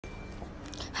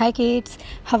Hi kids,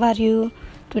 how are you?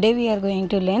 Today we are going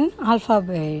to learn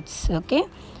alphabets. Okay,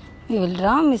 we will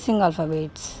draw missing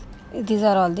alphabets. These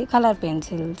are all the color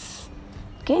pencils.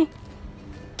 Okay,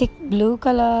 thick blue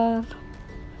color,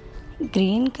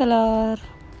 green color,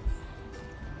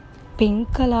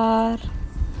 pink color,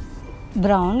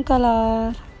 brown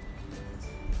color,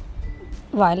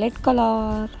 violet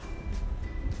color,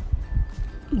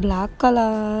 black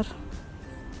color,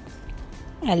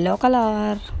 yellow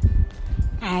color,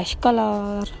 ash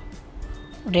color,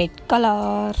 red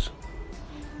color,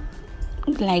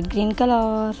 light green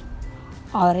color,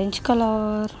 orange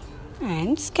color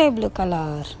and sky blue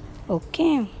color.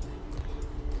 Okay,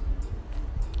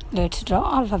 let's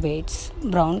draw alphabets.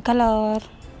 Brown color,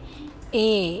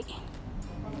 A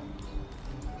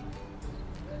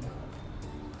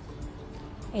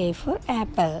for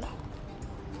apple.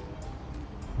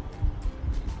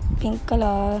 Pink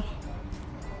color,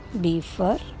 B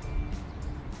for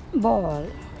ball.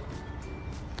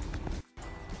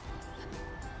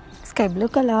 Sky blue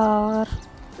color,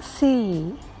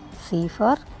 C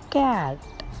for cat.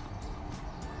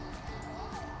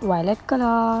 Violet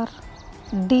color,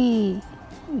 D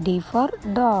for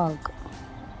dog.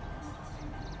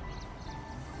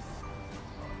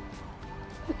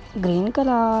 Green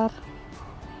color,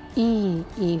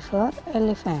 E for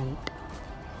elephant.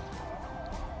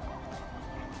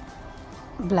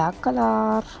 Black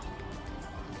color,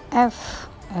 F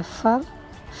for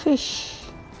fish.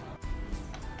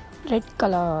 Red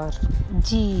color,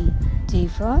 G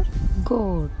for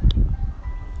goat.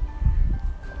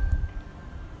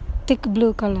 Thick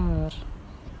blue color,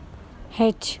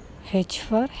 H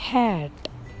for hat.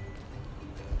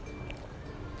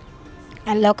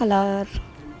 Yellow color,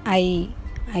 I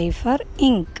for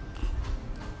ink.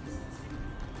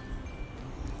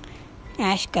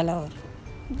 Ash color,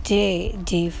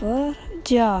 J for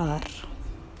jar.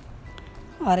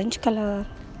 Orange color,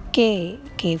 K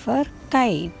for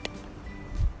kite.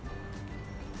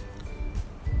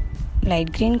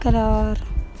 Light green color,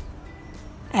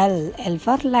 L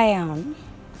for lion.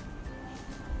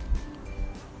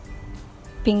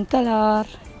 Pink color,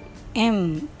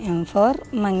 M for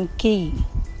monkey.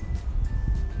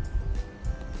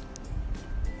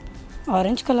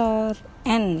 Orange color,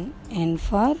 N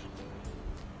for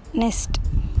nest.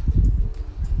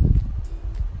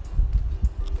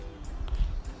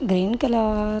 Green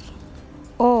color,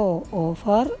 O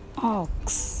for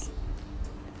ox.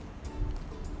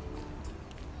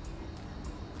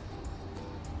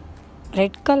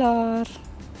 Red color,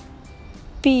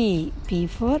 P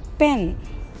for pen.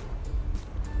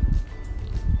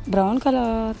 Brown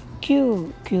color,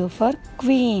 Q for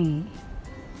queen.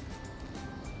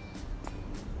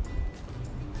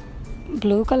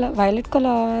 Blue color, violet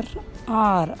color,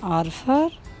 R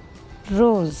for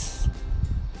rose.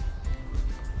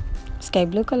 Sky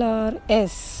blue color,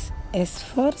 S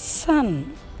for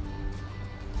sun.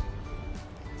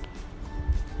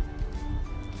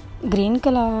 Green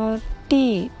color,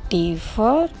 T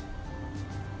for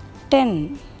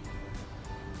 10.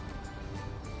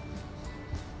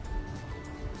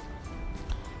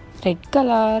 Red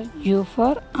color, U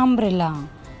for umbrella.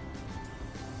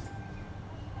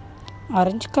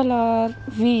 Orange color,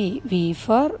 V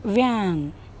for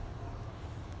van.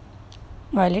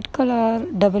 Violet color,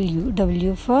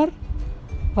 W for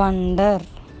wonder.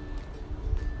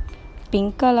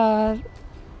 Pink color,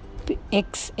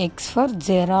 X for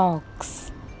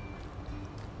Xerox.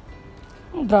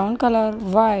 Brown color,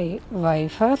 Y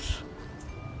for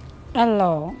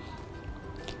yellow.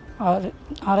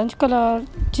 Orange color,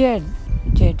 Z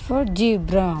for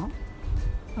zebra.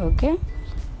 Okay,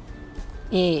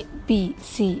 A B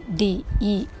C D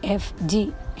E F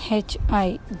G H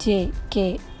I J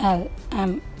K L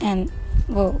M N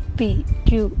O P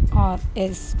Q R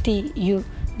S T U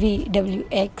V W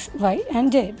X Y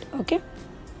and Z. Okay,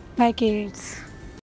 bye kids.